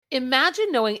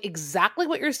Imagine knowing exactly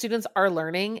what your students are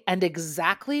learning and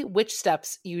exactly which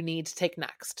steps you need to take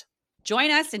next. Join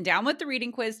us in Down with the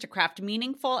Reading Quiz to craft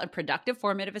meaningful and productive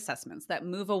formative assessments that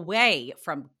move away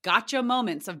from gotcha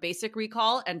moments of basic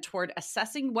recall and toward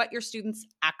assessing what your students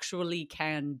actually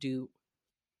can do.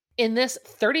 In this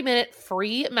 30-minute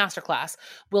free masterclass,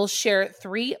 we'll share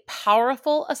 3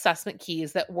 powerful assessment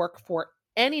keys that work for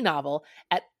any novel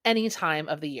at any time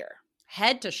of the year.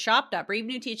 Head to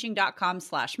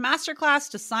shop.bravenewteaching.com/masterclass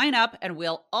to sign up, and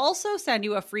we'll also send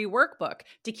you a free workbook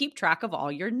to keep track of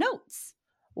all your notes.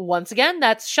 Once again,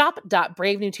 that's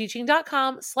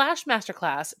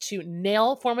shop.bravenewteaching.com/masterclass to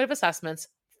nail formative assessments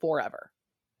forever.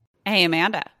 Hey,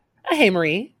 Amanda. Hey,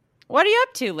 Marie. What are you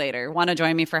up to later? Want to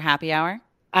join me for happy hour?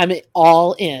 I'm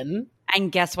all in. And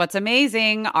guess what's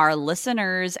amazing? Our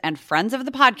listeners and friends of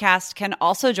the podcast can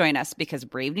also join us because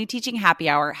Brave New Teaching Happy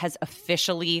Hour has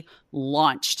officially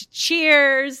launched.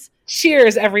 Cheers!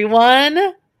 Cheers, everyone.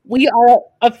 We are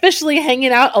officially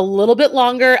hanging out a little bit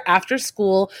longer after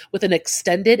school with an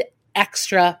extended,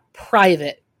 extra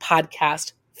private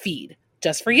podcast feed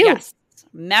just for you. Yes.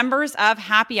 Members of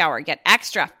Happy Hour get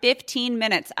extra 15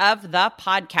 minutes of the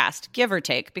podcast, give or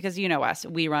take, because you know us,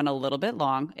 we run a little bit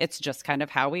long. It's just kind of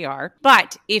how we are.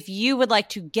 But if you would like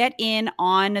to get in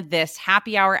on this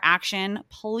Happy Hour action,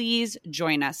 please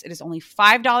join us. It is only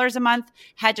 $5 a month.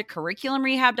 Head to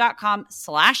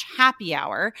curriculumrehab.com/happy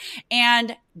hour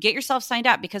and get yourself signed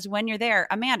up, because when you're there,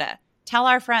 Amanda, tell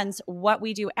our friends what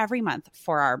we do every month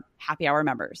for our Happy Hour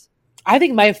members. I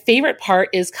think my favorite part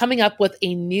is coming up with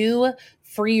a new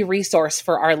free resource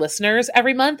for our listeners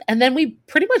every month. And then we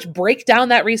pretty much break down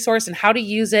that resource and how to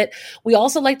use it. We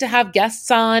also like to have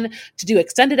guests on to do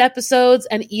extended episodes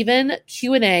and even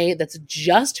Q&A that's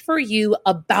just for you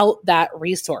about that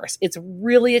resource. It's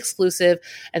really exclusive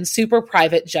and super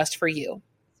private just for you.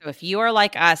 So if you are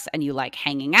like us and you like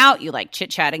hanging out, you like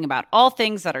chit-chatting about all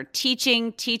things that are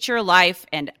teaching, teacher life,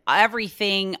 and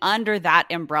everything under that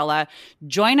umbrella,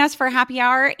 join us for happy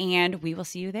hour and we will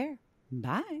see you there.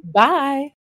 Bye.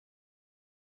 Bye.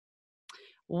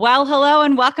 Well, hello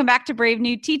and welcome back to Brave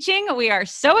New Teaching. We are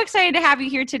so excited to have you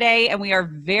here today, and we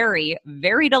are very,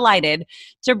 very delighted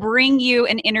to bring you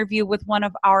an interview with one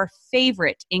of our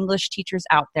favorite English teachers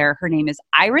out there. Her name is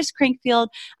Iris Crankfield.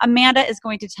 Amanda is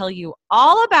going to tell you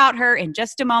all about her in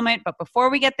just a moment, but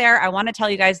before we get there, I want to tell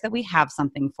you guys that we have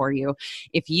something for you.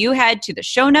 If you head to the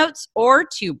show notes or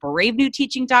to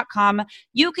bravenewteaching.com,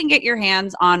 you can get your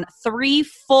hands on 3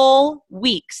 full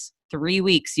weeks, 3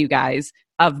 weeks, you guys,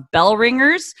 of bell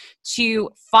ringers to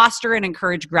foster and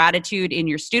encourage gratitude in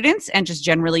your students and just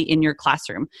generally in your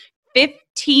classroom.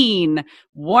 15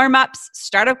 warm-ups,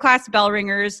 start-up class bell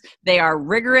ringers. They are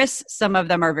rigorous. Some of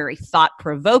them are very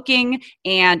thought-provoking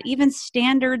and even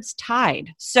standards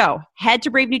tied. So head to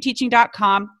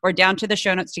bravenewteaching.com or down to the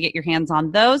show notes to get your hands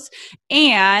on those.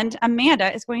 And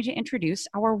Amanda is going to introduce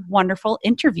our wonderful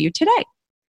interview today.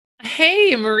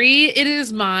 Hey, Marie, it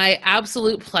is my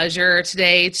absolute pleasure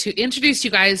today to introduce you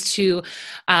guys to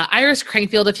Iris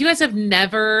Crankfield. If you guys have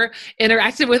never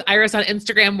interacted with Iris on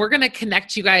Instagram, we're going to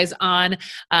connect you guys on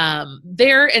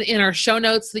there and in our show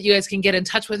notes so that you guys can get in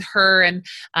touch with her and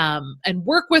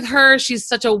work with her. She's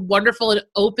such a wonderful and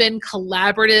open,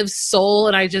 collaborative soul,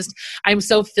 and I'm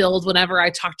so filled whenever I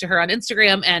talk to her on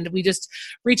Instagram. And we just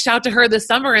reached out to her this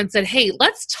summer and said, hey,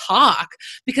 let's talk,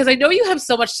 because I know you have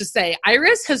so much to say.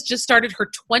 Iris has just started her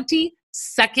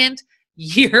 22nd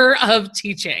year of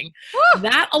teaching. Woo!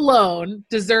 That alone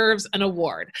deserves an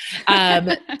award.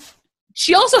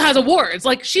 She also has awards.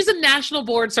 Like, she's a national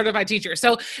board certified teacher.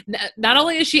 So not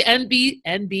only is she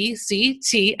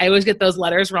NBCT, I always get those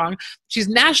letters wrong. She's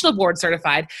national board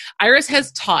certified. Iris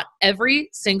has taught every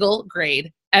single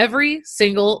grade, every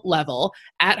single level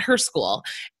at her school.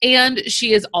 And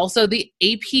she is also the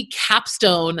AP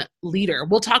Capstone leader.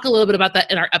 We'll talk a little bit about that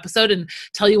in our episode and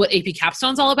tell you what AP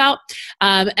Capstone's all about.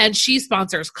 And she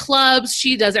sponsors clubs.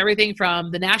 She does everything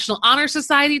from the National Honor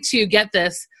Society to, get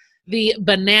this, the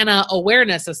Banana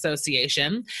Awareness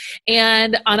Association.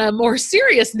 And on a more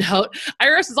serious note,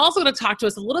 Iris is also going to talk to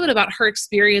us a little bit about her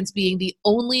experience being the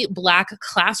only Black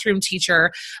classroom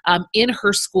teacher in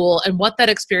her school and what that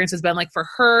experience has been like for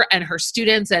her and her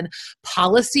students, and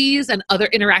policies and other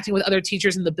interacting with other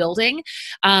teachers in the building.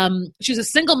 She's a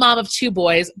single mom of 2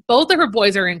 boys. Both of her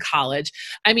boys are in college.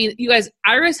 I mean, you guys,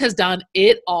 Iris has done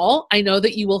it all. I know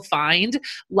that you will find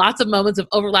lots of moments of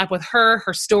overlap with her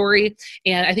story,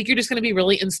 and I think you're just going to be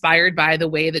really inspired by the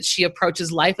way that she approaches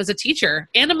life as a teacher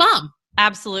and a mom.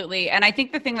 Absolutely. And I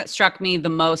think the thing that struck me the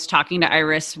most talking to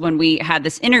Iris when we had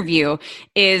this interview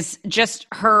is just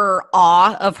her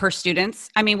awe of her students.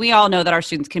 I mean, we all know that our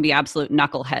students can be absolute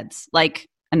knuckleheads. Like,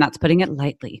 And that's putting it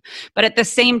lightly. But at the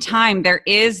same time, there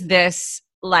is this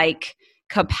like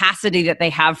capacity that they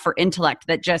have for intellect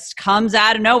that just comes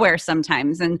out of nowhere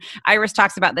sometimes. And Iris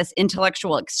talks about this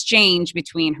intellectual exchange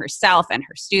between herself and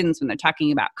her students when they're talking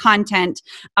about content.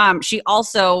 She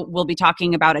also will be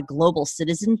talking about a global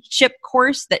citizenship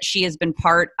course that she has been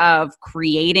part of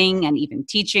creating and even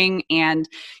teaching. And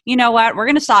you know what? We're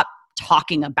going to stop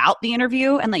talking about the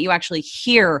interview and let you actually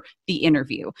hear the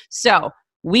interview. So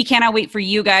we cannot wait for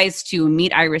you guys to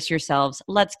meet Iris yourselves.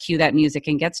 Let's cue that music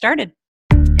and get started.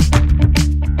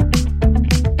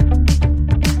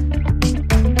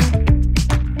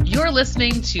 You're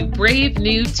listening to Brave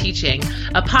New Teaching,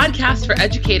 a podcast for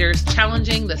educators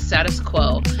challenging the status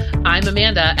quo. I'm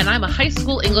Amanda, and I'm a high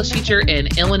school English teacher in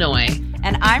Illinois.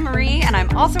 And I'm Marie, and I'm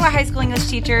also a high school English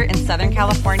teacher in Southern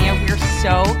California. We're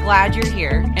so glad you're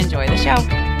here. Enjoy the show.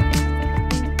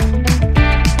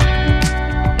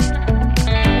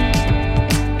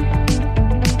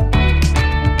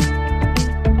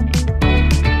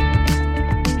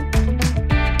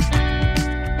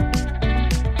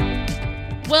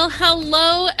 Well,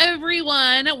 hello,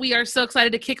 everyone. We are so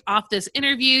excited to kick off this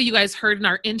interview. You guys heard in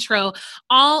our intro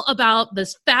all about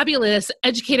this fabulous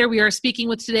educator we are speaking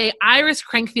with today. Iris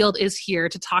Crankfield is here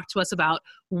to talk to us about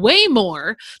way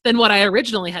more than what I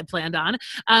originally had planned on.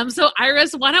 So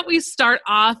Iris, why don't we start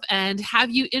off and have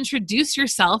you introduce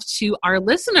yourself to our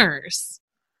listeners?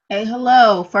 Hey,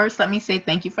 hello. First, let me say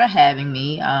thank you for having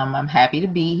me. I'm happy to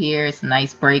be here. It's a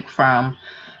nice break from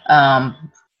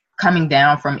coming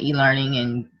down from e-learning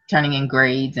and turning in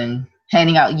grades and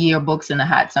handing out yearbooks in the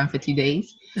hot sun for 2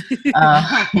 days.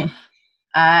 I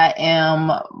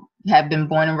have been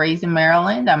born and raised in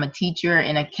Maryland. I'm a teacher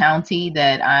in a county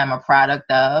that I'm a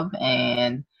product of,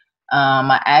 and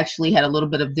I actually had a little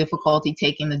bit of difficulty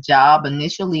taking the job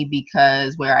initially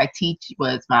because where I teach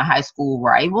was my high school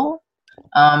rival.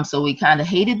 So we kind of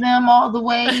hated them all the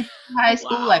way to high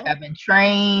school. Wow. Like I've been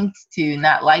trained to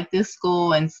not like this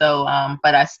school. And so,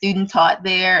 but I student taught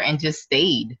there and just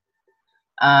stayed.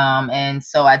 And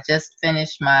so I just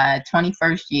finished my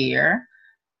 21st year.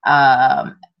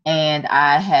 And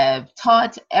I have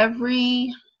taught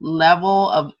every level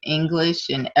of English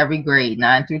in every grade,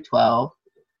 9 through 12.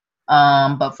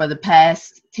 But for the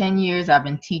past 10 years, I've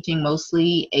been teaching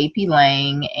mostly AP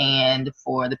Lang, and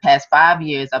for the past 5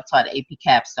 years, I've taught AP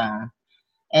Capstone.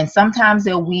 And sometimes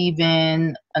they'll weave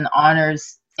in an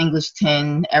honors English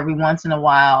 10 every once in a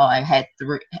while. I had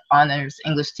 3 honors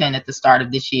English 10 at the start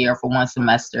of this year for one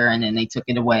semester, and then they took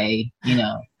it away,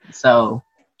 So,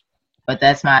 but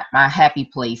that's my happy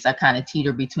place. I kind of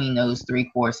teeter between those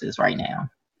 3 courses right now.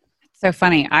 So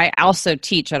funny. I also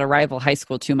teach at a rival high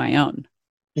school to my own.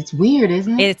 It's weird,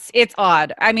 isn't it? It's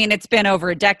odd. I mean, it's been over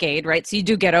a decade, right? So you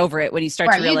do get over it when you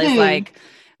start to realize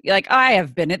you're like, I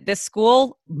have been at this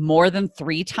school more than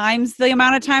 3 times the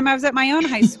amount of time I was at my own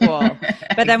high school.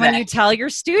 But then when you tell your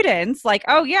students like,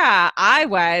 oh yeah, I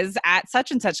was at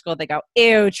such and such school, they go,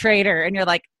 ew, traitor. And you're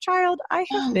like, child, I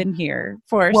have been here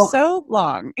for so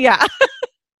long. Yeah.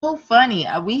 So funny.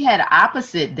 We had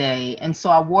opposite day, and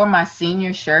so I wore my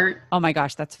senior shirt. Oh my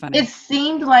gosh, that's funny. It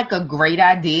seemed like a great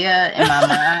idea in my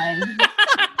mind.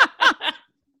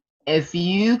 If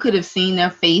you could have seen their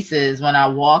faces when I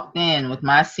walked in with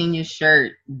my senior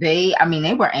shirt, they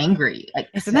were angry. Like,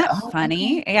 isn't that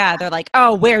funny? Yeah, they're like,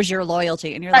 "Oh, where's your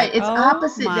loyalty?" And you're like, "It's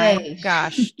opposite day."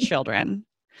 Gosh, children.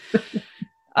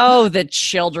 Oh, the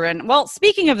children. Well,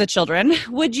 speaking of the children,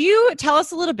 would you tell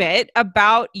us a little bit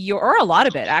about or a lot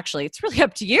of it, actually, it's really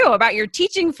up to you, about your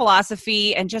teaching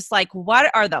philosophy and just like what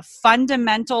are the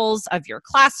fundamentals of your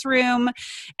classroom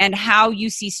and how you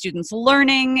see students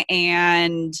learning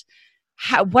and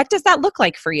what does that look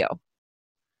like for you?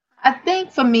 I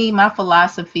think for me, my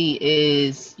philosophy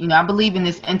is, I believe in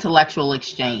this intellectual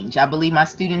exchange. I believe my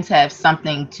students have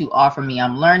something to offer me.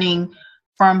 I'm learning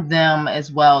from them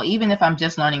as well. Even if I'm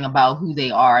just learning about who they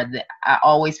are, I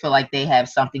always feel like they have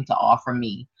something to offer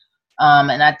me.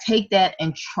 And I take that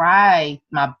and try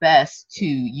my best to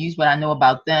use what I know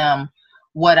about them,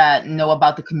 what I know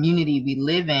about the community we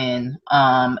live in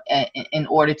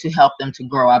order to help them to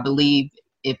grow. I believe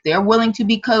if they're willing to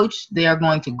be coached, they are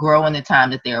going to grow in the time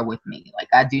that they're with me. Like,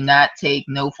 I do not take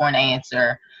no for an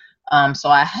answer. So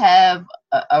I have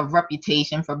a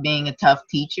reputation for being a tough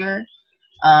teacher.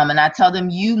 And I tell them,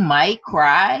 you might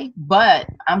cry, but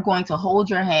I'm going to hold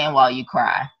your hand while you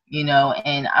cry,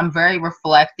 and I'm very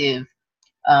reflective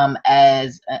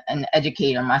as an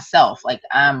educator myself. Like,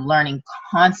 I'm learning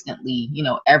constantly,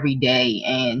 every day.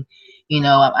 And,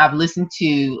 I've listened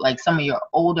to like some of your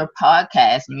older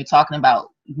podcasts and you're talking about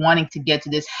wanting to get to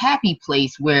this happy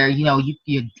place where, you're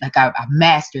like, I've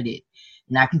mastered it.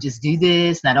 and I can just do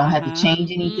this and I don't have to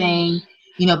change anything,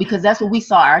 because that's what we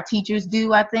saw our teachers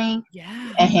do, I think.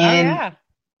 Yeah. And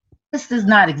this does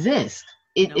not exist.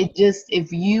 It just,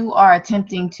 if you are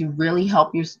attempting to really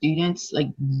help your students, like,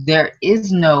 there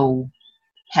is no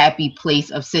happy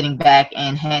place of sitting back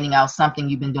and handing out something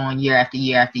you've been doing year after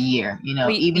year after year.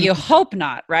 You hope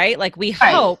not, right? Like, we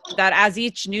hope that as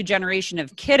each new generation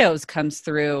of kiddos comes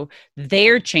through,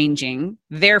 they're changing.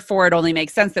 Therefore, it only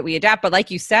makes sense that we adapt. But like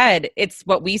you said, it's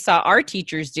what we saw our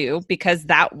teachers do, because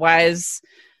that was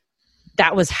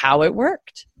how it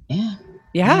worked.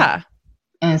 Yeah.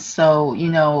 And so,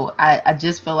 I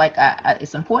just feel like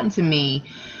it's important to me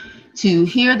to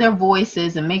hear their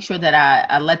voices and make sure that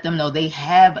I let them know they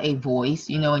have a voice,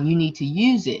 and you need to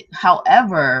use it.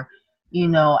 However,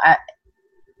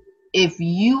 if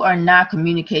you are not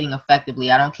communicating effectively,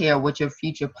 I don't care what your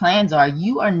future plans are,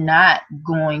 you are not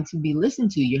going to be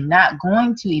listened to. You're not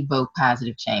going to evoke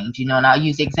positive change, and I'll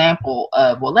use the example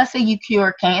of, well, let's say you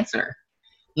cure cancer,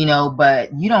 but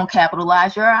you don't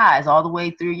capitalize your eyes all the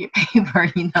way through your paper.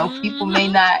 People may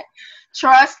not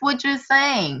trust what you're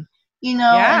saying.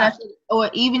 Or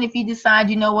even if you decide,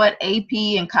 AP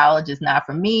in college is not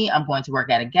for me, I'm going to work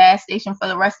at a gas station for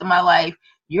the rest of my life,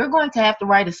 you're going to have to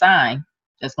write a sign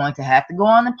that's going to have to go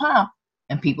on the pump,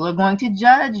 and people are going to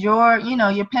judge your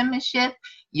penmanship,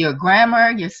 your grammar,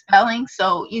 your spelling.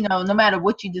 So, no matter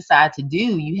what you decide to do,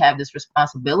 you have this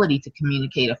responsibility to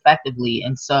communicate effectively.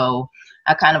 And so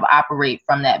I kind of operate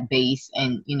from that base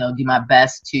and, do my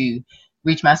best to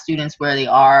reach my students where they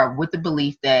are, with the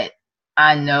belief that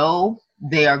I know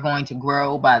they are going to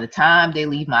grow by the time they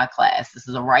leave my class. This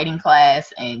is a writing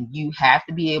class, and you have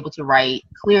to be able to write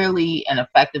clearly and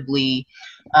effectively,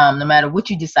 no matter what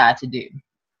you decide to do.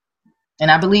 And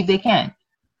I believe they can.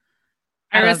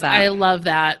 Iris, I love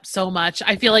that so much.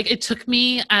 I feel like it took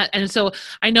me, and so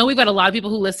I know we've got a lot of people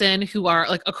who listen who are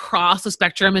like across the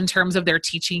spectrum in terms of their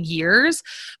teaching years,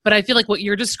 but I feel like what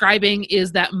you're describing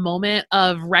is that moment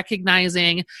of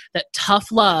recognizing that tough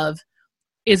love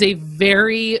is a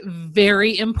very,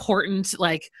 very important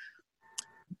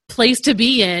place to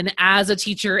be in as a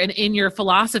teacher and in your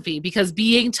philosophy, because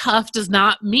being tough does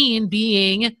not mean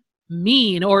being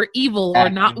mean or evil or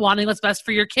not wanting what's best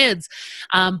for your kids.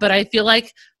 But I feel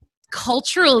like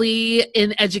culturally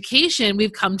in education,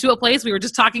 we've come to a place, we were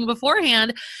just talking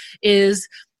beforehand, is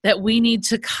that we need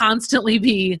to constantly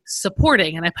be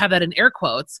supporting, and I have that in air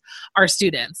quotes, our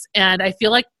students. And I feel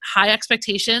like high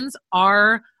expectations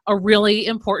are a really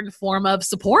important form of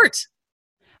support.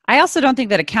 I also don't think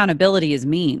that accountability is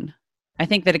mean. I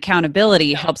think that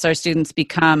accountability helps our students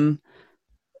become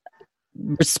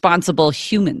responsible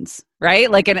humans, right?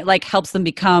 And it helps them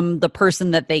become the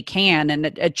person that they can and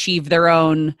achieve their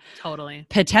own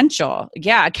potential.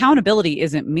 Yeah, accountability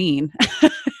isn't mean.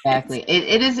 Exactly.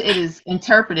 It is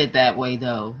interpreted that way,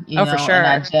 though. For sure. And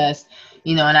I just,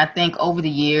 and I think over the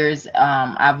years,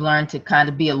 I've learned to kind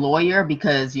of be a lawyer,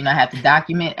 because, I have to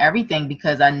document everything,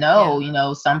 because I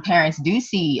know, some parents do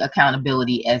see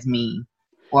accountability as mean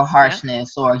or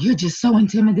harshness, or you're just so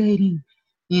intimidating,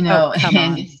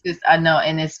 and it's just, I know,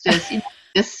 and it's just,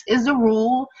 this is the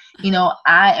rule.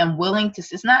 I am willing to,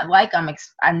 it's not like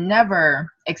I never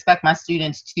expect my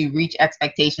students to reach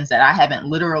expectations that I haven't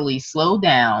literally slowed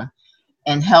down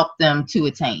and help them to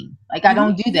attain. I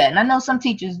don't do that. And I know some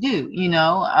teachers do,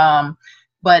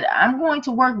 but I'm going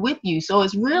to work with you. So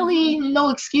it's really no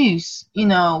excuse,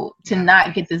 to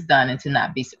not get this done and to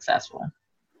not be successful.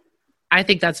 I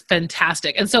think that's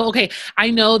fantastic. And so, okay,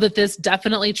 I know that this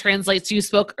definitely translates. You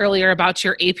spoke earlier about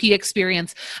your AP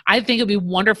experience. I think it'd be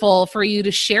wonderful for you to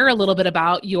share a little bit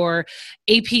about your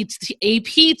AP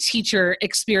teacher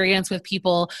experience with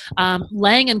people.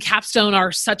 Lang and Capstone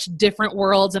are such different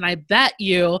worlds, and I bet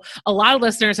you a lot of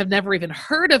listeners have never even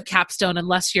heard of Capstone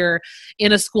unless you're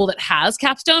in a school that has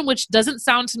Capstone, which doesn't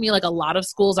sound to me like a lot of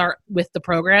schools are with the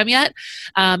program yet.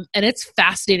 And it's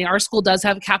fascinating. Our school does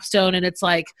have Capstone, and it's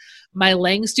like, my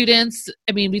Lang students,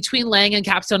 between Lang and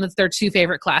Capstone, it's their two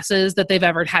favorite classes that they've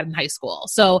ever had in high school.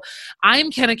 So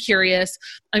I'm kind of curious,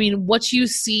 what you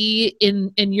see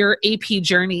in your AP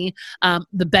journey,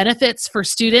 the benefits for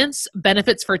students,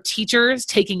 benefits for teachers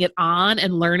taking it on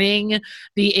and learning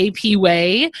the AP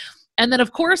way. And then,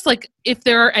 of course, if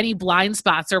there are any blind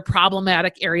spots or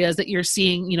problematic areas that you're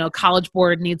seeing, College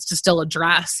Board needs to still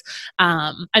address.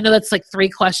 I know that's 3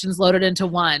 questions loaded into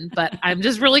one, but I'm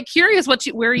just really curious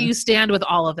where you stand with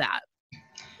all of that.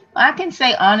 I can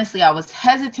say, honestly, I was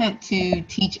hesitant to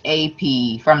teach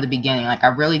AP from the beginning. I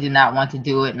really did not want to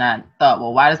do it. And I thought,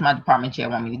 well, why does my department chair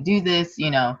want me to do this?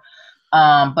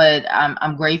 But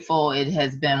I'm grateful. It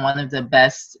has been one of the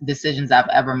best decisions I've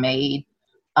ever made.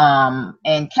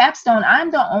 And capstone,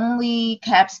 I'm the only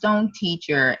capstone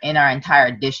teacher in our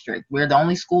entire district. We're the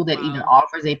only school that even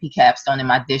offers AP capstone in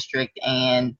my district.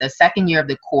 And the second year of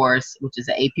the course, which is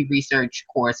an AP research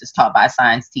course, is taught by a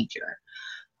science teacher.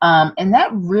 And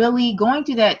that really, going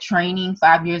through that training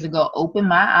 5 years ago, opened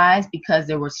my eyes, because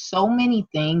there were so many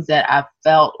things that I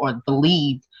felt or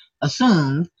believed,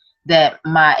 assumed, that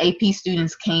my AP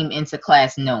students came into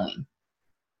class knowing.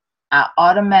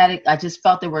 I just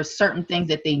felt there were certain things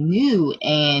that they knew.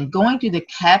 And going through the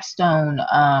capstone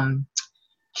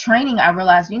training, I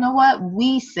realized, you know what,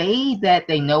 we say that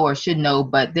they know or should know,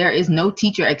 but there is no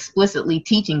teacher explicitly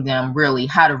teaching them really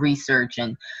how to research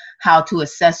and how to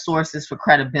assess sources for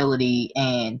credibility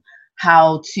and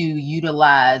how to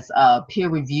utilize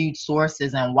peer-reviewed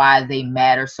sources and why they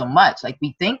matter so much. Like,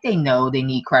 we think they know they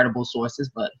need credible sources,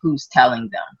 but who's telling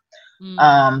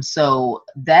them? So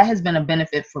that has been a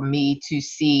benefit for me to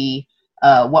see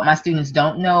what my students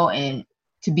don't know, and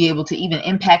to be able to even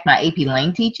impact my AP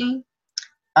Lang teaching.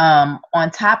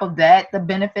 On top of that, the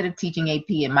benefit of teaching AP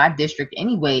in my district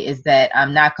anyway is that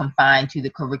I'm not confined to the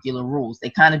curricular rules.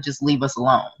 They kind of just leave us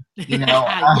alone, you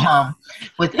know.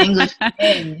 With English,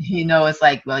 you know, it's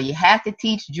like, well, you have to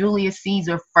teach Julius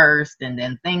Caesar first, and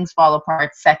then things fall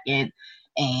apart second,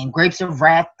 and Grapes of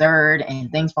Wrath third,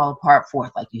 and things fall apart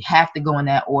fourth. Like, you have to go in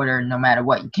that order no matter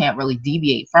what. You can't really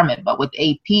deviate from it. But with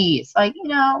AP, it's like, you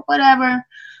know, whatever.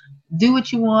 Do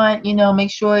what you want, you know,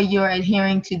 make sure you're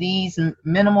adhering to these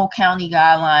minimal county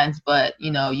guidelines, but,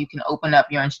 you know, you can open up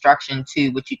your instruction to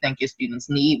what you think your students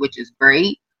need, which is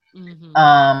great.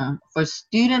 For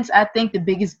students, I think the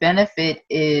biggest benefit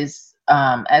is,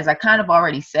 as I kind of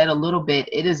already said a little bit,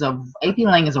 AP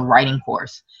Lang is a writing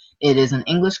course. It is an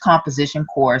English composition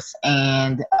course,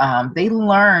 and they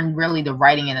learn really the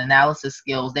writing and analysis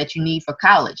skills that you need for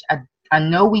college. I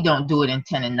know we don't do it in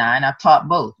 10 and 9. I've taught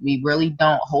both. We really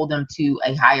don't hold them to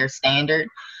a higher standard.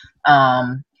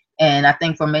 And I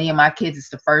think for many of my kids, it's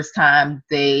the first time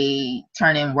they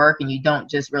turn in work, and you don't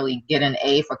just really get an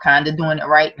A for kind of doing it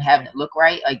right and having it look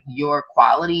right. Like, your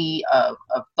quality of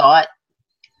thought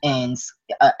and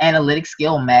analytic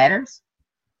skill matters.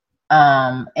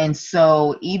 And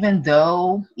so even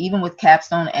with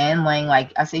capstone and Lang,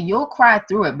 like I say, you'll cry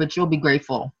through it, but you'll be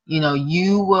grateful. You know,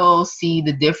 you will see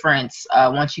the difference.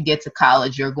 Once you get to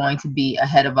college, you're going to be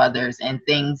ahead of others, and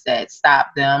things that stop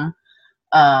them,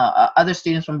 other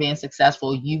students from being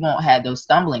successful, you won't have those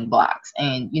stumbling blocks.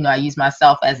 And, you know, I use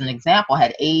myself as an example. I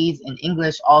had A's in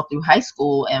English all through high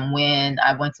school. And when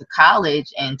I went to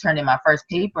college and turned in my first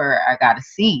paper, I got a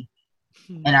C.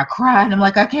 And I cried. I'm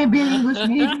like, I can't be an English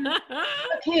major.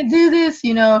 I can't do this,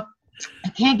 you know. I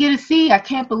can't get a C. I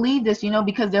can't believe this, you know,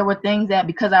 because there were things that,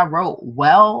 because I wrote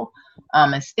well,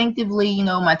 instinctively, you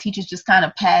know, my teachers just kind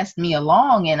of passed me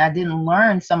along, and I didn't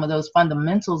learn some of those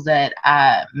fundamentals that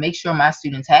I make sure my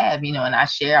students have, you know, and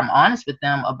I'm honest with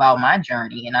them about my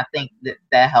journey. And I think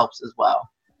that helps as well.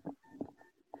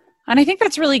 And I think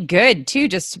that's really good too,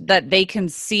 just that they can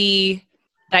see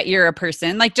that you're a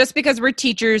person. Like, just because we're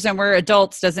teachers and we're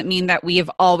adults doesn't mean that we have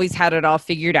always had it all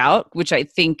figured out, which I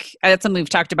think that's something we've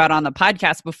talked about on the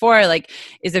podcast before, like,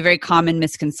 is a very common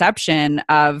misconception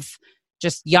of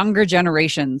just younger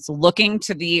generations looking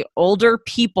to the older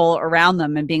people around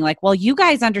them and being like, well, you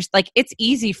guys understand, like, it's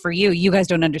easy for you. You guys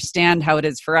don't understand how it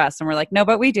is for us. And we're like, no,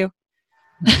 but we do.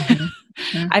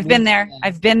 I've been there.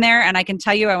 And I can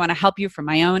tell you, I want to help you from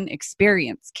my own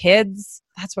experience. Kids,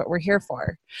 that's what we're here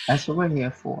for. That's what we're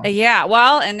here for. Yeah.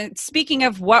 Well, and speaking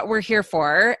of what we're here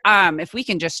for, if we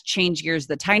can just change gears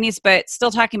the tiniest, but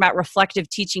still talking about reflective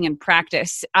teaching and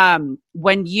practice.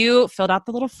 When you filled out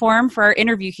the little form for our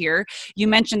interview here, you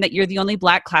mentioned that you're the only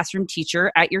Black classroom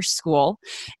teacher at your school.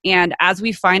 And as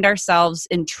we find ourselves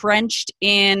entrenched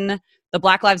in the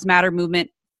Black Lives Matter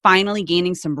movement, finally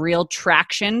gaining some real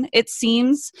traction, it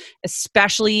seems,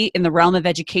 especially in the realm of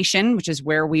education, which is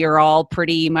where we are all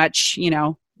pretty much, you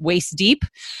know, waist deep,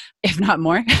 if not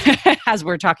more, as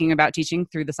we're talking about teaching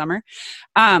through the summer.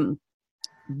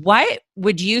 What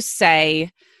would you say,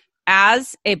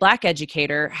 as a Black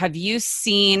educator, have you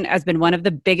seen as been one of the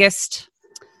biggest,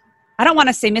 I don't want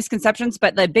to say misconceptions,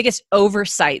 but the biggest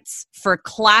oversights for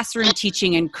classroom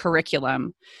teaching and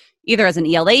curriculum, either as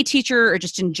an ELA teacher or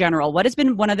just in general? What has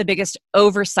been one of the biggest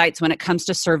oversights when it comes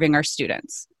to serving our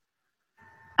students?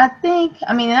 I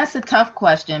mean, that's a tough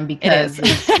question, because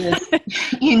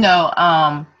you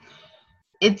know,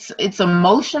 it's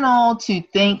emotional to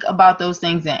think about those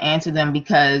things and answer them,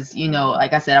 because, you know,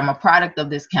 like I said, I'm a product of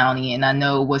this county, and I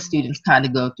know what students kind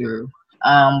of go through,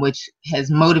 which has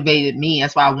motivated me.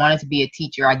 That's why I wanted to be a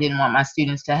teacher. I didn't want my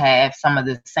students to have some of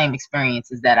the same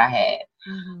experiences that I had.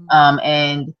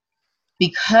 And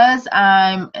because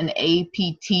I'm an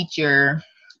AP teacher,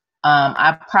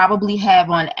 I probably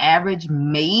have on average,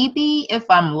 maybe if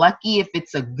I'm lucky, if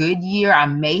it's a good year, I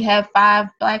may have 5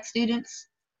 Black students.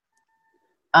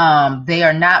 They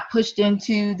are not pushed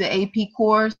into the AP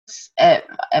course at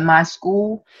my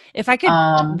school. If I could,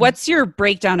 what's your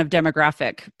breakdown of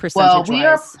demographic percentage? Well, we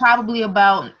are probably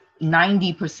about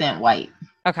 90% white.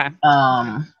 Okay.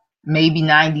 Maybe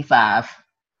 95.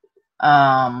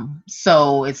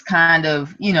 So it's kind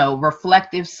of,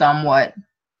 reflective somewhat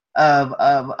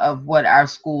of what our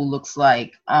school looks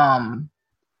like.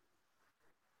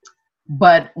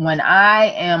 But when I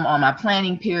am on my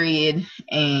planning period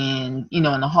and, in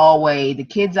the hallway, the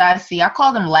kids I see, I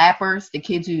call them lappers, the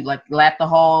kids who like lap the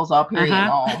halls all period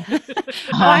long.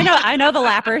 I know the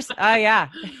lappers. Oh, yeah.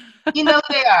 You know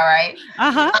who they are, right?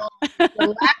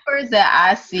 The lappers that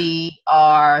I see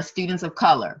are students of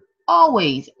color,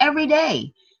 always, every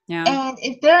day. Yeah. And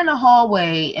if they're in the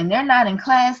hallway and they're not in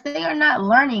class, they are not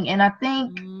learning. And I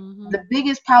think the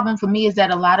biggest problem for me is that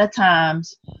a lot of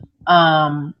times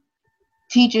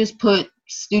teachers put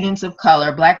students of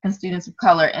color, Black and students of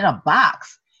color, in a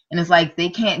box. And it's like they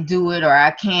can't do it or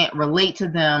I can't relate to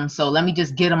them. So let me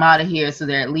just get them out of here so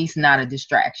they're at least not a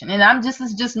distraction. And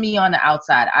it's just me on the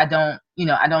outside. I don't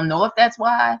know if that's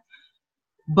why,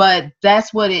 but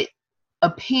that's what it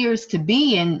appears to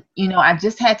be. And, I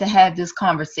just had to have this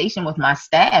conversation with my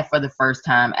staff for the first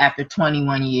time after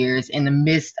 21 years in the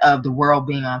midst of the world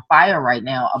being on fire right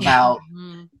now about,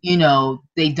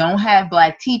 they don't have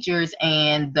Black teachers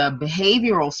and the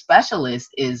behavioral specialist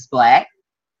is Black.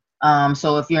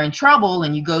 So if you're in trouble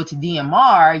and you go to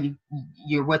DMR,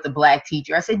 you're with a Black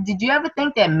teacher. I said, did you ever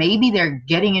think that maybe they're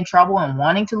getting in trouble and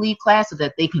wanting to leave class so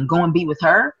that they can go and be with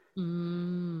her? Be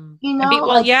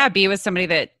with somebody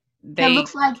that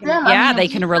looks like them. They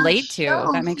can relate to.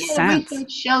 That makes sense.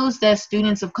 Research shows that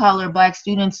students of color, Black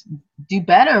students, do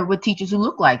better with teachers who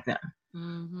look like them.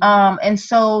 And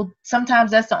so sometimes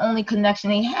that's the only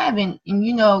connection they have. And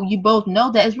you both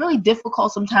know that it's really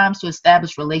difficult sometimes to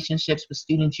establish relationships with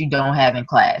students you don't have in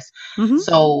class.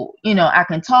 So, I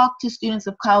can talk to students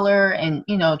of color and,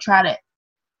 try to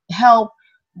help,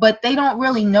 but they don't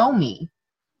really know me.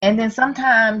 And then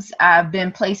sometimes I've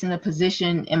been placed in a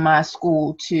position in my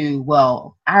school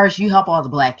Iris, you help all the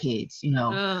Black kids,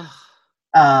 or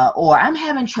I'm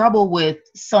having trouble with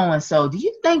so-and-so. Do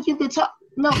you think you could talk?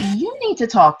 No, you need to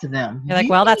talk to them. You're like,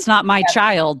 that's not my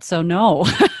child, so no.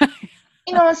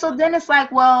 And so then it's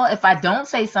like, well, if I don't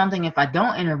say something, if I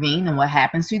don't intervene, then what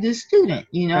happens to this student,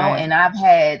 Right. And I've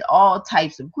had all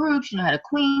types of groups, I had a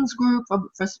Queens group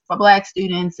for Black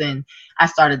students, and I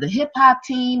started the hip hop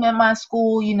team at my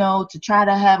school, to try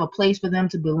to have a place for them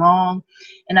to belong.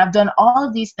 And I've done all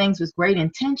of these things with great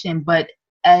intention, but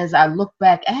as I look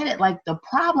back at it, like the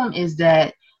problem is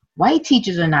that white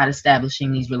teachers are not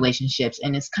establishing these relationships.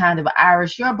 And it's kind of,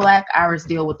 Iris, you're Black, Iris,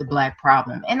 deal with the Black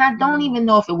problem. And I don't even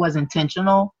know if it was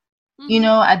intentional.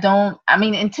 Intentional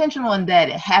in that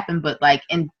it happened, but like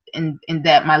in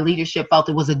that my leadership felt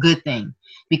it was a good thing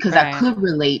because I could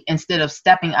relate instead of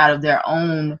stepping out of their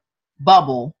own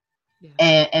bubble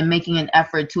and making an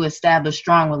effort to establish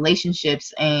strong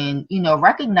relationships and,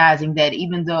 recognizing that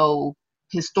even though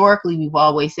historically we've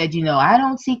always said, I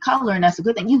don't see color and that's a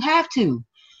good thing.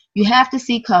 You have to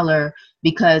see color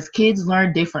because kids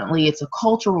learn differently. It's a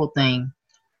cultural thing.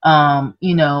 I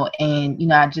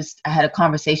had a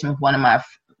conversation with one of my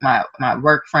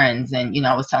work friends and,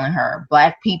 I was telling her,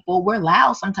 Black people, we're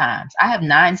loud sometimes. I have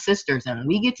 9 sisters and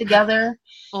we get together.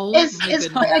 That's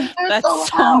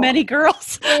so many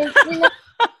girls.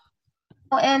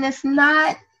 And it's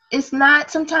not,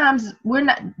 sometimes we're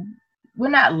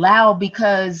not loud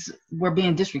because we're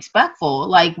being disrespectful.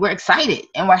 Like we're excited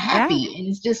and we're happy and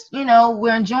it's just,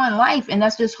 we're enjoying life and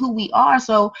that's just who we are.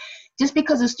 So just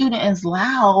because a student is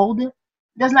loud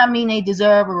does not mean they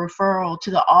deserve a referral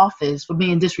to the office for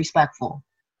being disrespectful.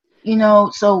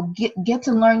 So get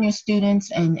to learn your students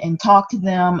and talk to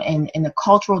them and the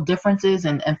cultural differences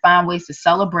and find ways to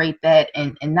celebrate that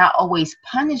and not always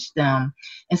punish them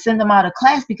and send them out of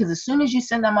class, because as soon as you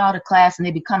send them out of class and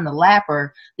they become the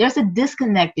lapper, there's a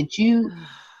disconnect that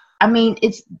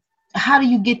it's how do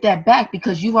you get that back?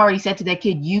 Because you've already said to that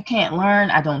kid, you can't learn.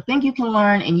 I don't think you can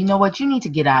learn. And you know what? You need to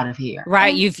get out of here.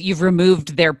 Right. You've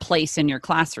removed their place in your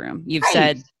classroom. You've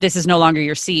said, this is no longer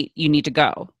your seat. You need to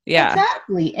go. Yeah,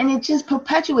 exactly. And it just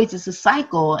perpetuates. It's a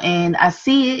cycle. And I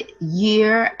see it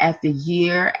year after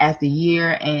year after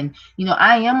year. And,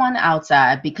 I am on the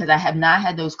outside because I have not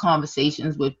had those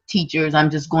conversations with teachers. I'm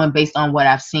just going based on what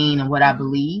I've seen and what I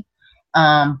believe.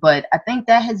 But I think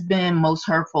that has been most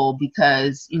hurtful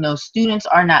because, students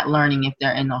are not learning if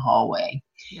they're in the hallway.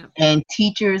 Yep. And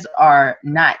teachers are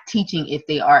not teaching if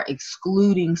they are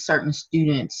excluding certain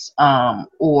students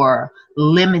or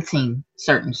limiting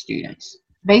certain students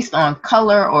based on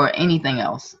color or anything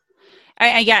else.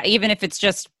 Yeah, even if it's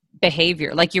just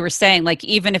behavior, like you were saying, like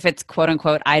even if it's quote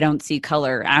unquote, I don't see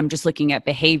color, I'm just looking at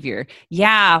behavior.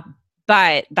 Yeah,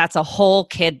 but that's a whole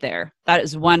kid there. That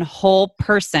is one whole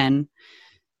person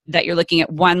that you're looking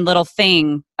at, one little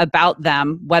thing about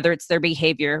them, whether it's their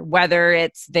behavior, whether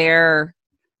it's their,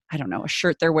 I don't know, a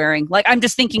shirt they're wearing. Like, I'm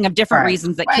just thinking of different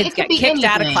reasons that kids get kicked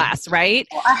out of class, right?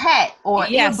 Or a hat or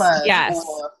earbuds. Yes.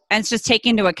 And it's just take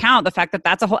into account the fact that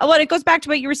that's a whole, well, it goes back to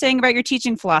what you were saying about your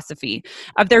teaching philosophy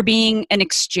of there being an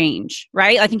exchange,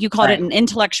 right? I think you called it an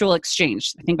intellectual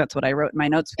exchange. I think that's what I wrote in my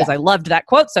notes because I loved that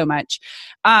quote so much.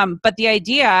 But the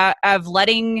idea of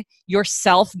letting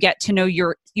yourself get to know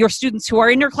your students who are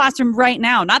in your classroom right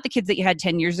now, not the kids that you had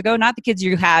 10 years ago, not the kids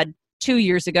you had 2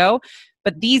 years ago,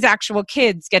 but these actual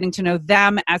kids, getting to know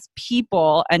them as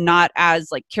people and not as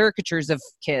like caricatures of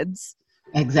kids.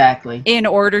 Exactly. In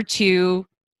order to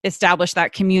establish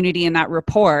that community and that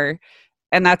rapport.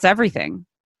 And that's everything.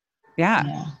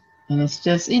 Yeah. And it's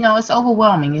just, it's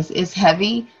overwhelming. It's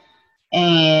heavy.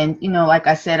 And, like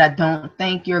I said, I don't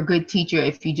think you're a good teacher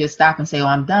if you just stop and say, oh,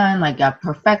 I'm done. Like I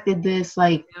perfected this.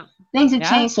 Like things have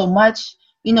changed so much.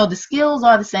 The skills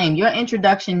are the same. Your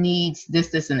introduction needs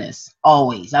this, and this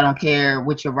always. I don't care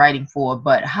what you're writing for,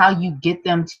 but how you get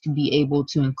them to be able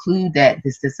to include that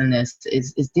this, and this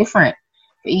is different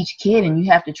for each kid, and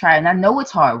you have to try. And I know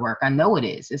it's hard work. I know it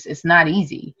is. It's not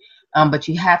easy. But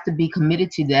you have to be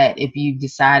committed to that if you've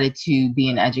decided to be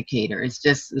an educator.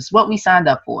 It's what we signed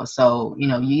up for. So,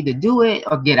 you either do it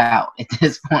or get out at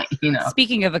this point,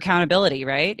 Speaking of accountability,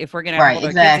 right? If we're going to hold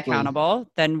our kids accountable,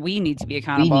 then we need to be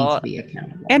accountable.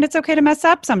 And it's okay to mess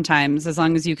up sometimes as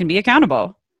long as you can be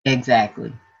accountable.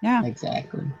 Exactly. Yeah,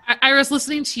 exactly. Iris,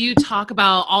 listening to you talk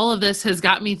about all of this has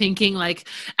got me thinking, like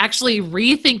actually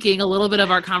rethinking a little bit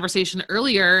of our conversation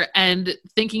earlier and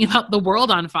thinking about the world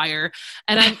on fire.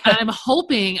 And I'm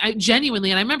hoping, I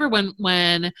genuinely, and I remember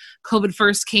when COVID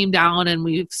first came down and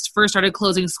we first started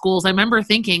closing schools, I remember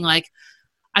thinking like,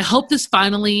 I hope this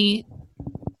finally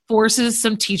forces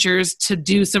some teachers to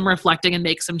do some reflecting and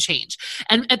make some change.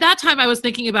 And at that time I was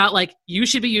thinking about like, you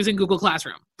should be using Google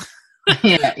Classroom.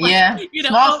 Yeah.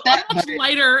 Small step, much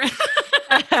lighter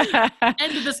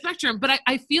end of the spectrum. But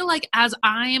I feel like as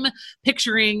I'm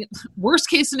picturing worst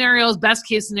case scenarios, best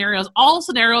case scenarios, all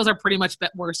scenarios are pretty much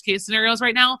worst case scenarios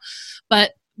right now.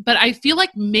 But I feel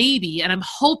like maybe, and I'm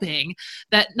hoping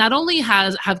that not only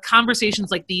have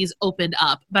conversations like these opened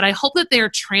up, but I hope that they're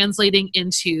translating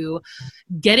into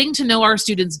getting to know our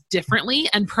students differently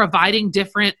and providing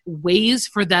different ways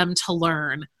for them to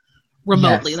learn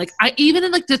remotely. Like even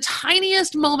in like the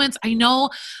tiniest moments, I know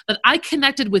that I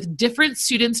connected with different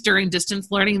students during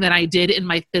distance learning than I did in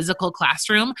my physical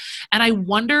classroom. And I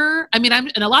wonder, and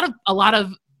a lot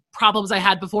of problems I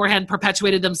had beforehand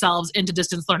perpetuated themselves into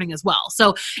distance learning as well.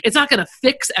 So it's not going to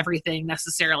fix everything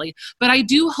necessarily, but I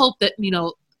do hope that,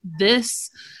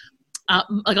 this,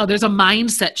 there's a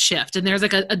mindset shift and there's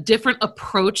like a different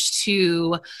approach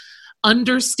to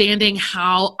understanding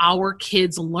how our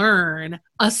kids learn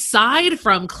aside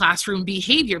from classroom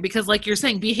behavior, because like you're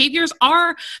saying,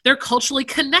 they're culturally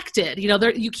connected.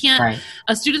 You can't,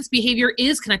 a student's behavior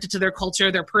is connected to their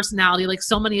culture, their personality, like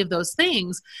so many of those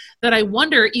things that I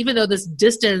wonder, even though this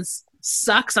distance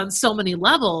sucks on so many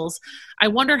levels, I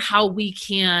wonder how we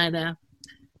can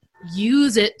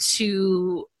use it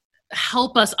to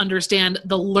help us understand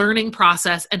the learning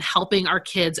process and helping our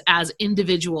kids as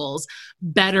individuals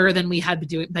better than we had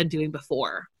been doing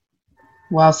before.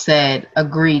 Well said.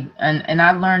 Agreed. And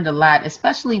I learned a lot,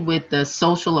 especially with the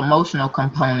social emotional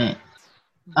component,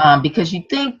 because you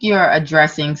think you're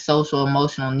addressing social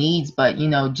emotional needs, but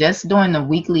just doing the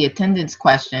weekly attendance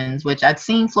questions, which I'd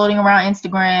seen floating around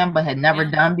Instagram, but had never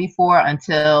done before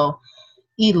until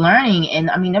e-learning.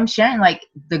 And I mean, I'm sharing like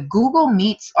the Google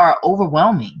Meets are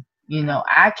overwhelming.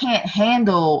 I can't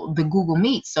handle the Google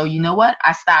Meets. So you know what?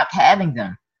 I stopped having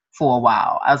them for a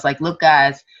while. I was like, look,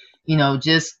 guys,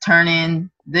 just turn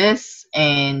in this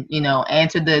and,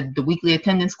 answer the weekly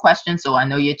attendance question. So I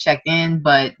know you're checked in,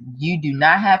 but you do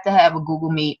not have to have a Google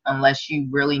Meet unless you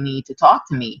really need to talk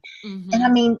to me. Mm-hmm. And I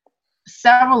mean,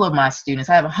 several of my students,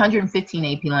 I have 115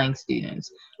 AP Lang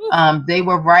students. They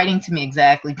were writing to me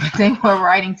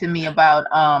about,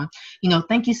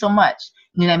 thank you so much.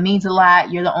 That means a lot.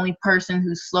 You're the only person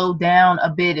who slowed down a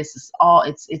bit. It's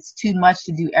too much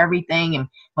to do everything. And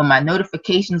when my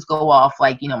notifications go off,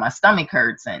 like, my stomach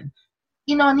hurts. And,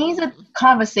 and these are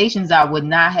conversations I would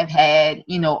not have had,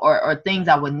 or things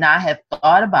I would not have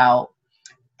thought about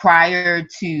prior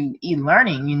to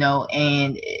e-learning, you know,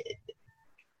 and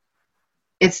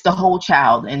it's the whole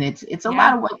child, and it's a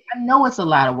lot of work. I know it's a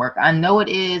lot of work. I know it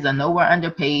is. I know we're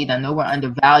underpaid. I know we're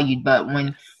undervalued. But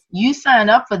when you sign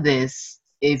up for this,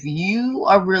 if you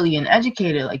are really an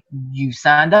educator, like, you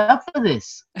signed up for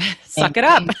this. Suck it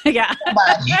up. Yeah.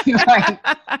 Somebody, right?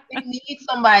 You need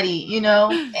somebody, you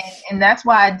know, and that's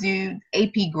why I do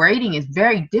AP grading. Is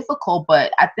very difficult,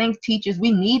 but I think teachers,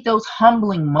 we need those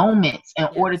humbling moments in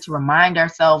order to remind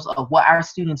ourselves of what our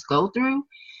students go through.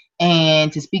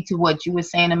 And to speak to what you were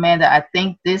saying, Amanda, I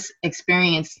think this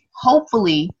experience,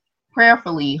 hopefully,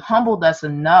 prayerfully, humbled us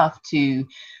enough to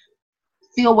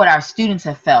feel what our students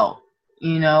have felt,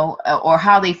 you know, or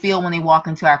how they feel when they walk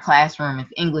into our classroom if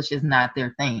English is not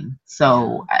their thing.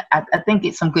 So I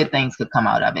think some good things could come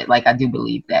out of it. Like, I do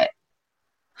believe that.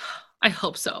 I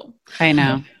hope so. I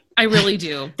know. I really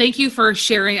do. Thank you for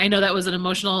sharing. I know that was an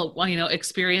emotional, you know,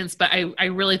 experience, but I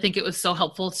really think it was so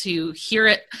helpful to hear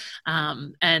it,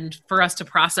 and for us to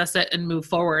process it and move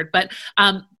forward. But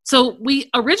so we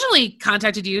originally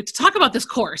contacted you to talk about this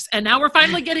course, and now we're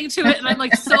finally getting to it, and I'm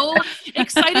like so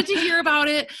excited to hear about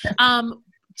it.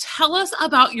 Tell us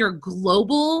about your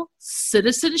global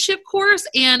citizenship course,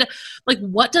 and like,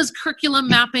 what does curriculum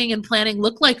mapping and planning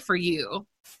look like for you?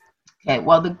 Okay,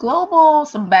 well,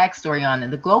 some backstory on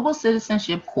it. The Global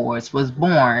Citizenship course was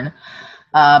born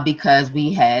because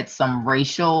we had some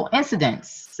racial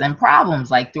incidents and problems.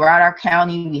 Like, throughout our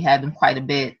county, we had them quite a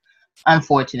bit,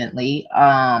 unfortunately.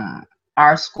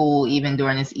 Our school, even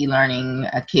during this e-learning,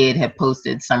 a kid had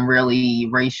posted some really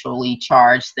racially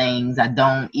charged things. I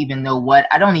don't even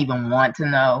want to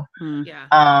know,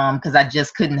 because I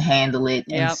just couldn't handle it.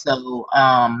 Yep. And so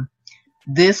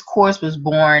this course was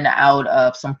born out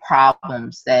of some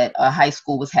problems that a high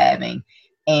school was having.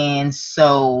 And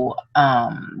so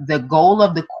the goal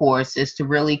of the course is to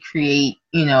really create,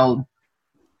 you know,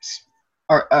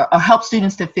 or help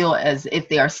students to feel as if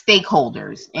they are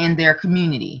stakeholders in their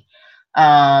community,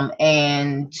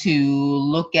 and to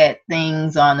look at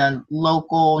things on a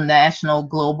local, national,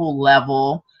 global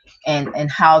level, and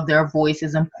how their voice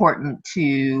is important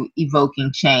to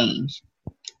evoking change.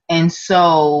 And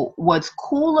so what's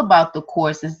cool about the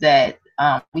course is that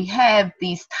we have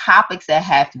these topics that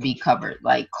have to be covered,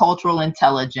 like cultural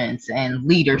intelligence and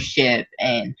leadership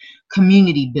and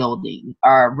community building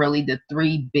are really the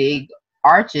three big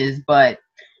arches. But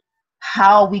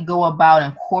how we go about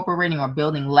incorporating or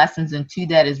building lessons into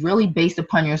that is really based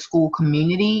upon your school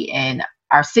community and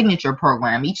our signature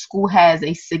program. Each school has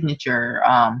a signature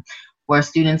where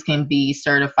students can be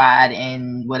certified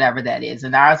in whatever that is.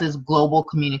 And ours is global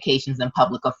communications and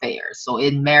public affairs. So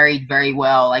it married very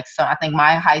well. Like, so I think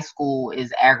my high school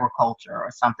is agriculture or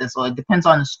something. So it depends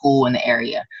on the school and the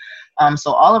area.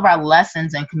 So all of our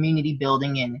lessons in community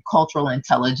building and cultural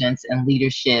intelligence and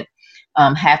leadership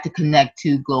have to connect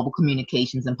to global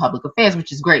communications and public affairs,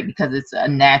 which is great because it's a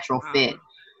natural fit.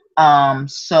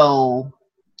 So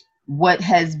what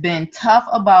has been tough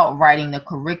about writing the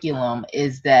curriculum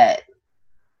is that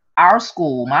our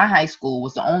school, my high school,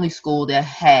 was the only school that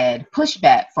had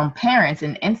pushback from parents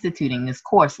in instituting this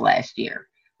course last year.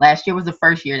 Last year was the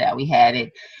first year that we had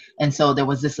it. And so there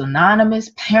was this anonymous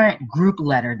parent group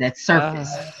letter that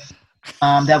surfaced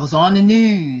that was on the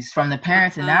news from the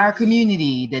parents in our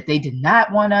community that they did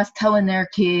not want us telling their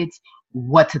kids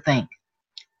what to think.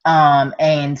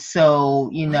 And so,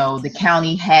 you know, the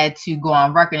county had to go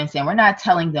on record and say, we're not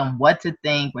telling them what to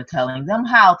think, we're telling them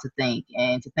how to think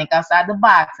and to think outside the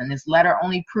box. And this letter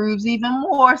only proves even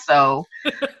more so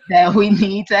that we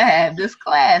need to have this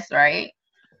class, right?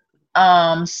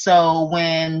 So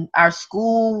when our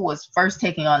school was first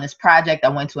taking on this project, I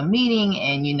went to a meeting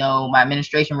and, you know, my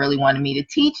administration really wanted me to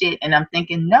teach it. And I'm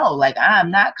thinking, no, like,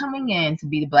 I'm not coming in to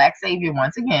be the Black savior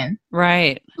once again.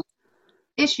 Right.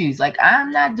 Issues. Like, I'm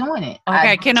not doing it.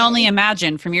 Okay, I can only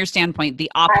imagine from your standpoint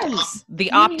the optics of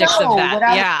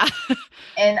that.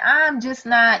 And I'm just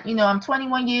not, you know, I'm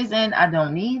 21 years in. I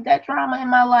don't need that drama in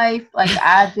my life. Like,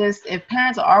 if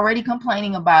parents are already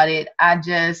complaining about it,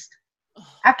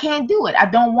 I can't do it. I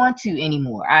don't want to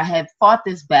anymore. I have fought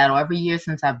this battle every year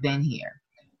since I've been here.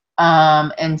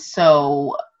 And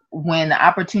so when the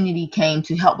opportunity came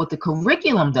to help with the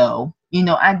curriculum, though, you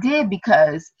know, I did,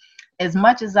 because as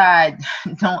much as I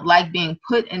don't like being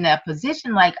put in that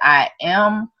position, like, I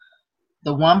am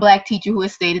the one Black teacher who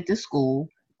has stayed at this school.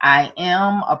 I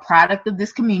am a product of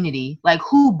this community. Like,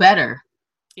 who better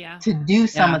to do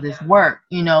some of this work,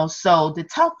 you know? So the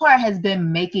tough part has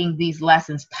been making these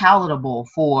lessons palatable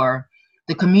for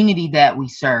the community that we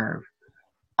serve.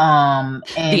 And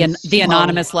the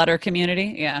anonymous letter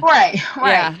community. Yeah. Right.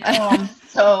 Yeah.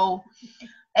 So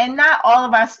and not all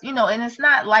of us, and it's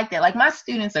not like that. Like my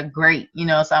students are great,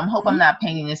 so I'm not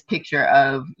painting this picture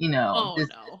of,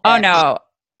 Oh no.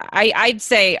 I'd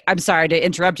say, I'm sorry to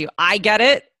interrupt you. I get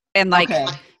it. And like, okay.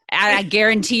 I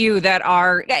guarantee you that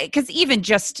because even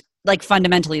just like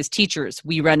fundamentally as teachers,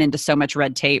 we run into so much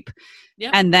red tape.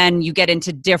 Yep. And then you get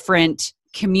into different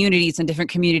communities and different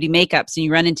community makeups, and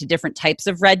you run into different types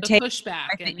of red tape. Pushback.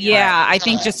 I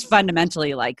think just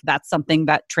fundamentally, like that's something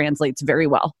that translates very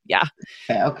well. Yeah.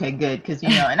 Okay, good. Because,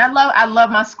 and I love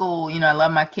my school, I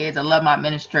love my kids, I love my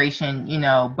administration,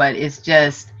 but it's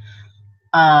just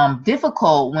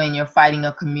difficult when you're fighting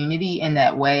a community in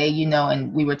that way,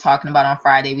 and we were talking about on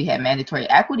Friday, we had mandatory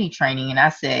equity training, and I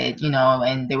said,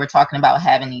 and they were talking about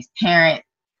having these parent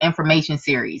information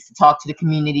series to talk to the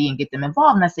community and get them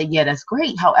involved. And I said, yeah, that's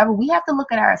great. However, we have to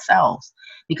look at ourselves,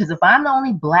 because if I'm the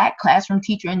only Black classroom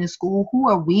teacher in the school, who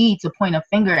are we to point a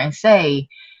finger and say,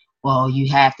 well,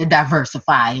 you have to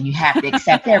diversify and you have to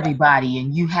accept everybody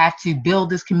and you have to build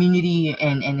this community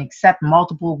and accept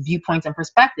multiple viewpoints and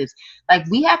perspectives. Like,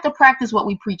 we have to practice what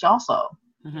we preach also.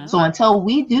 Mm-hmm. So until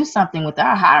we do something with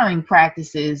our hiring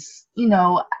practices,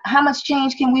 how much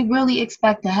change can we really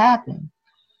expect to happen?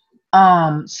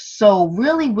 So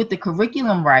really with the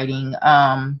curriculum writing,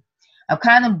 I've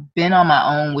kind of been on my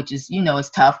own, which is, it's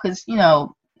tough because,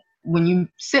 when you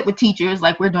sit with teachers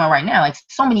like we're doing right now, like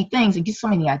so many things and get so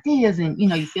many ideas and,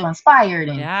 you feel inspired.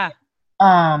 And,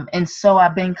 and so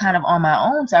I've been kind of on my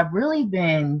own. So I've really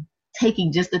been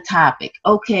taking just the topic.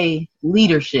 Okay,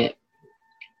 leadership.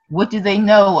 What do they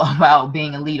know about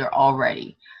being a leader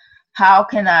already? How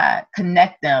can I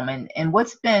connect them? And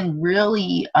what's been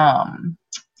really, I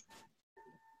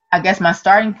guess my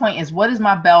starting point is, what is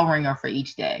my bell ringer for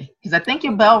each day? Because I think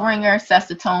your bell ringer sets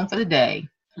the tone for the day.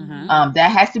 Mm-hmm.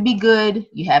 That has to be good.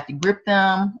 You have to grip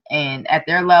them and at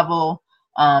their level.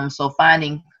 So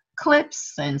finding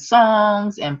clips and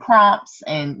songs and prompts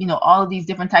and, all of these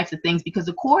different types of things, because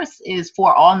the course is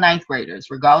for all ninth graders,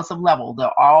 regardless of level.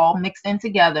 They're all mixed in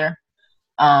together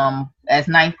as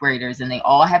ninth graders, and they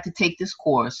all have to take this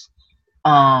course.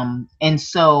 And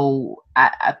so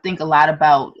I think a lot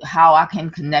about how I can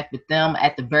connect with them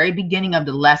at the very beginning of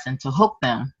the lesson to hook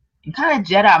them and kind of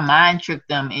Jedi mind trick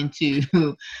them into,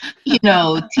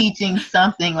 teaching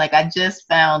something. Like I just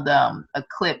found a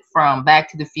clip from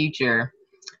Back to the Future,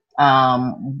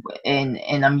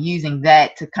 and I'm using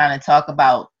that to kind of talk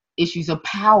about issues of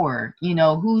power,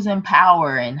 who's in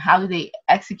power and how do they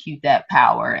execute that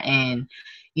power, and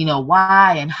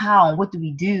why and how and what do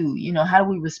we do? How do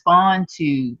we respond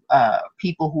to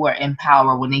people who are in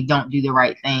power when they don't do the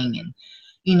right thing? And,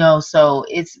 so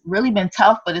it's really been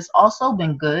tough, but it's also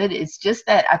been good. It's just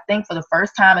that I think for the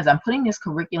first time, as I'm putting this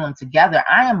curriculum together,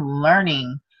 I am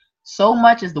learning so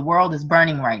much as the world is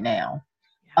burning right now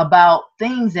about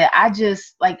things that I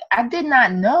did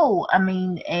not know. I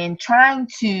mean, and trying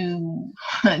to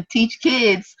teach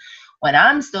kids when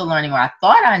I'm still learning, or I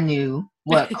thought I knew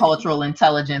what cultural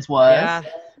intelligence was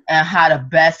and how to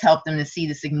best help them to see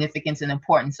the significance and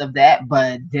importance of that.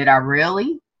 But did I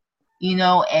really?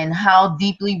 And how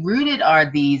deeply rooted are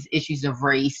these issues of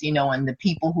race, and the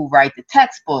people who write the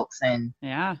textbooks. And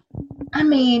I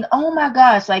mean, oh my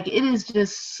gosh, like it is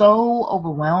just so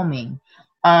overwhelming.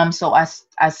 So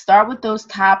I start with those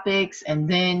topics, and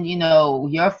then,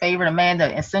 your favorite,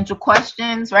 Amanda, essential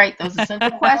questions, right? Those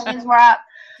essential questions, Rob.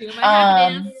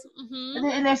 And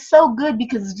they're so good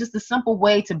because it's just a simple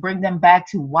way to bring them back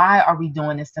to why are we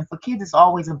doing this? And for kids, it's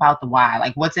always about the why,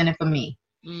 like what's in it for me.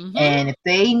 Mm-hmm. And if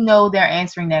they know they're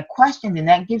answering that question, then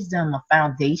that gives them a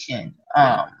foundation,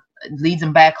 leads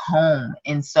them back home.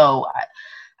 And so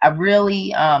I really,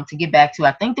 to get back to,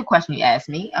 I think the question you asked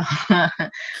me,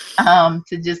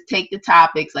 to just take the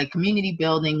topics like community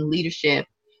building, leadership,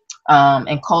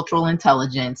 and cultural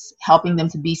intelligence, helping them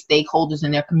to be stakeholders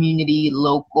in their community,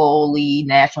 locally,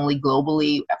 nationally,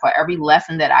 globally. For every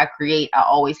lesson that I create, I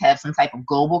always have some type of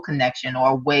global connection or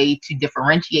a way to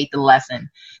differentiate the lesson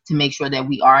to make sure that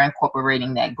we are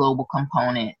incorporating that global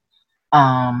component.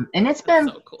 And it's been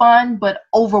so cool. Fun, but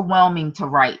overwhelming to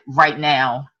write right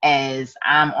now as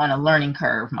I'm on a learning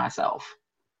curve myself.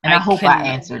 And I hope I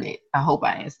answered it. I hope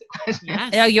I answered the question.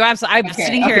 Yes. No, you absolutely. I'm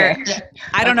sitting here.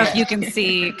 I don't know if you can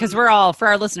see, because for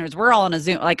our listeners, we're all on a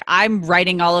Zoom. Like I'm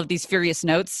writing all of these furious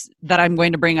notes that I'm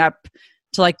going to bring up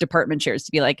to like department chairs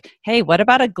to be like, hey, what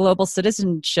about a global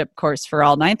citizenship course for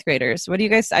all ninth graders? What do you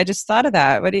guys, I just thought of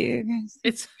that. What do you guys?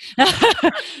 It's,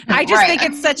 I just think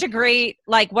it's such a great,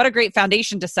 what a great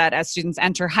foundation to set as students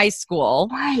enter high school,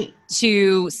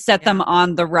 to set them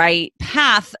on the right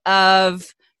path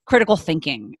of critical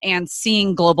thinking and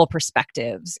seeing global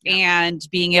perspectives and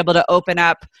being able to open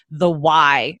up the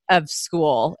why of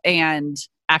school and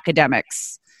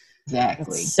academics. Exactly.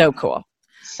 That's so cool.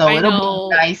 So it'll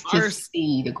be nice to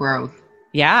see the growth.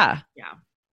 Yeah. Yeah.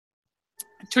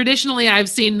 Traditionally, I've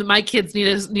seen that my kids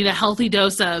need a healthy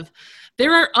dose of,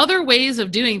 there are other ways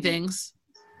of doing things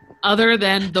other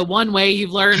than the one way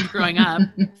you've learned growing up.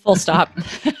 Full stop.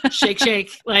 Shake,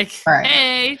 shake. Like, right.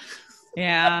 Hey.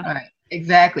 Yeah. Right.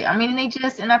 Exactly. I mean,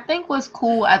 and I think what's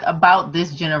cool about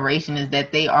this generation is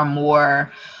that they are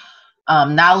more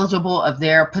knowledgeable of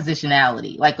their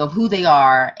positionality, like of who they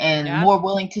are, and more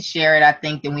willing to share it, I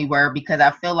think, than we were. Because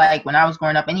I feel like when I was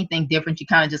growing up, anything different, you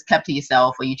kind of just kept to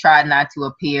yourself, or you tried not to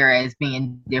appear as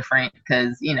being different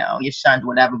because, you're shunned,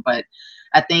 whatever. But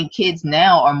I think kids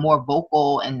now are more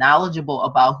vocal and knowledgeable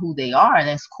about who they are, and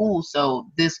it's cool. So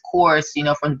this course,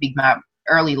 from my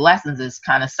early lessons is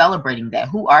kind of celebrating that.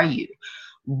 Who are you?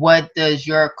 What does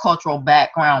your cultural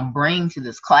background bring to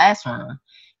this classroom?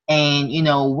 And,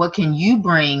 what can you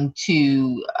bring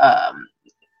to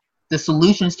the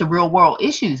solutions to real world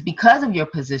issues because of your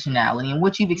positionality and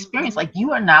what you've experienced? Like,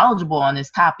 you are knowledgeable on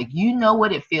this topic. You know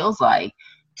what it feels like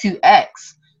to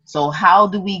X. So how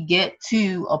do we get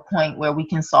to a point where we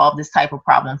can solve this type of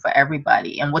problem for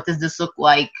everybody? And what does this look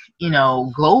like,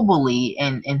 globally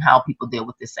and how people deal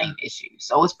with the same issue?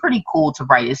 So it's pretty cool to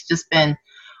write. It's just been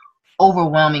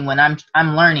overwhelming when I'm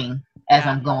learning as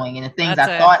I'm going, and the things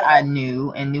I thought I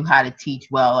knew and knew how to teach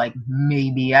well, like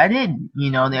maybe I didn't.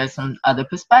 There's some other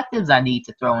perspectives I need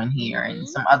to throw in here and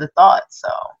some other thoughts. So.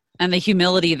 And the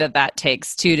humility that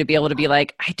takes too, to be able to be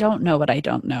like, I don't know what I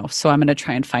don't know, so I'm going to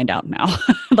try and find out now.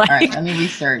 All right, let me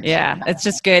research. Yeah, it's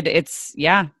just good.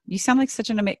 You sound like such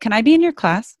an amazing. Can I be in your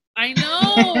class? I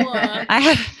know. I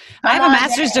have a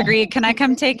master's degree. Can I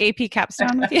come take AP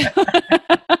Capstone with you?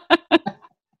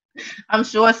 I'm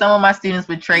sure some of my students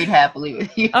would trade happily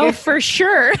with you. Oh, for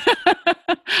sure.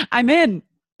 I'm in.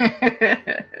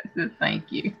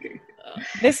 Thank you.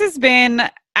 This has been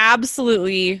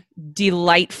absolutely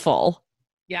delightful.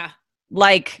 Yeah.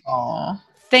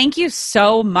 Thank you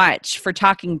so much for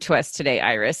talking to us today,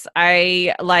 Iris.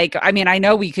 I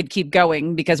know we could keep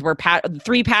going because we're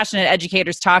three passionate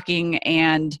educators talking,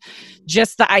 and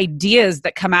just the ideas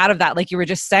that come out of that, like you were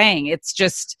just saying, it's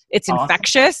awesome.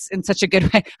 Infectious in such a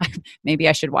good way. Maybe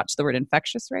I should watch the word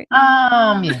infectious, right?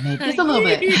 Yeah, maybe just a little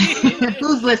bit.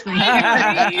 Who's listening?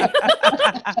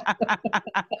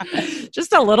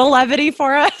 Just a little levity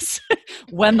for us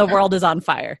when the world is on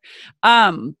fire.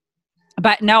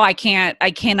 But no, I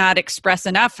cannot express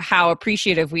enough how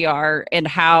appreciative we are and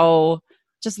how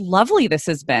just lovely this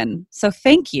has been. So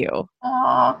thank you.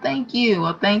 Oh, thank you.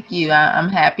 Well, thank you. I'm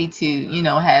happy to,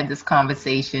 have this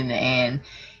conversation and,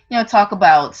 talk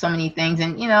about so many things.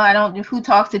 And, who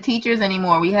talks to teachers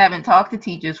anymore? We haven't talked to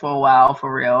teachers for a while,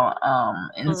 for real.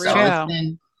 It's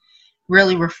been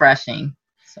really refreshing.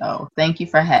 So thank you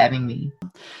for having me.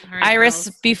 Right, Iris,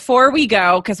 before we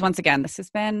go, because once again, this has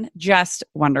been just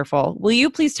wonderful, will you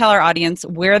please tell our audience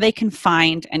where they can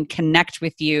find and connect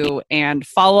with you and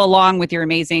follow along with your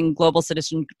amazing global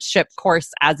citizenship course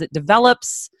as it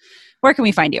develops? Where can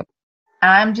we find you?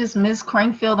 I'm just Ms.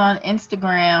 Crankfield on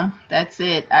Instagram. That's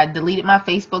it. I deleted my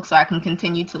Facebook so I can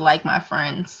continue to like my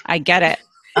friends. I get it.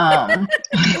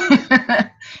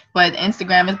 But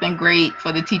Instagram has been great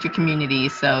for the teacher community.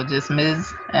 So just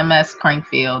Ms. MS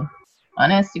Crankfield on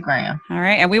Instagram. All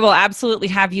right. And we will absolutely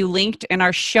have you linked in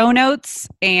our show notes.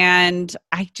 And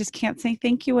I just can't say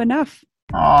thank you enough.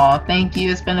 Oh, thank you.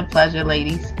 It's been a pleasure,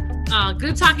 ladies.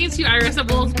 Good talking to you, Iris.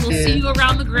 We'll see you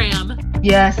around the gram.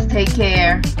 Yes. Take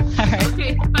care. All right.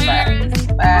 Okay. Bye, Iris.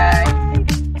 Bye.